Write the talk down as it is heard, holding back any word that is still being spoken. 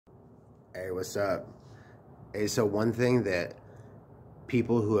Hey, what's up? Hey, so one thing that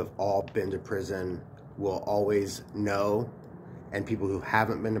people who have all been to prison will always know, and people who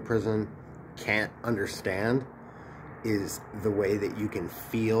haven't been to prison can't understand, is the way that you can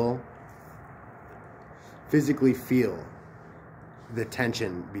physically feel the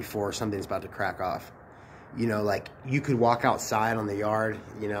tension before something's about to crack off. You know, like you could walk outside on the yard,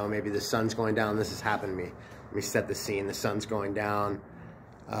 you know, maybe the sun's going down. This has happened to me. Let me set the scene. The sun's going down.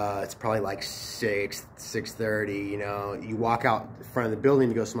 It's probably like 6:30, you know. You walk out in front of the building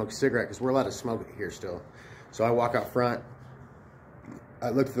to go smoke a cigarette because we're allowed to smoke here still. So I walk out front.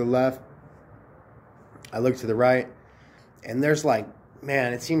 I look to the left. I look to the right. And there's like,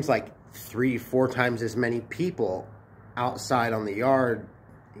 man, it seems like 3-4 times as many people outside on the yard,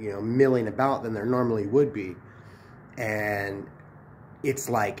 you know, milling about than there normally would be. And it's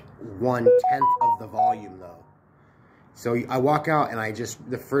like 1/10 of the volume though. So I walk out and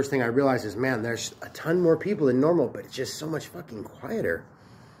the first thing I realize is, man, there's a ton more people than normal, but it's just so much fucking quieter.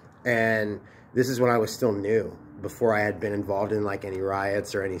 And this is when I was still new, before I had been involved in like any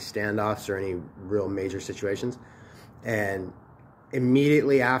riots or any standoffs or any real major situations. And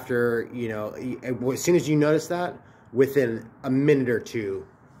immediately after, you know, as soon as you notice that, within a minute or two,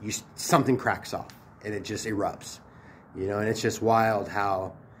 something cracks off and it just erupts, you know. And it's just wild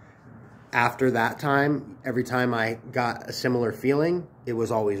how after that time, every time I got a similar feeling, it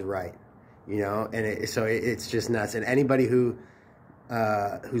was always right, you know. And it's just nuts. And anybody who's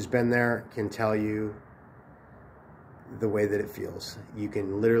been there can tell you the way that it feels. You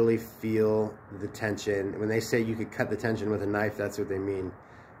can literally feel the tension. When they say you could cut the tension with a knife, that's what they mean.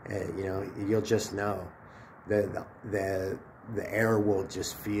 You know, you'll just know. The air will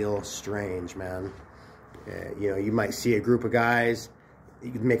just feel strange, man. You know, you might see a group of guys,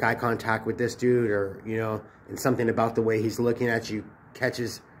 you can make eye contact with this dude, or, you know, and something about the way he's looking at you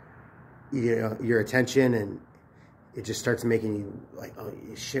catches, you know, your attention, and it just starts making you like, oh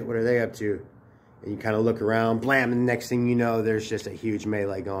shit, what are they up to? And you kind of look around, blam, and the next thing you know, there's just a huge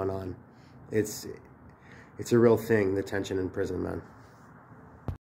melee going on. It's a real thing, the tension in prison, man.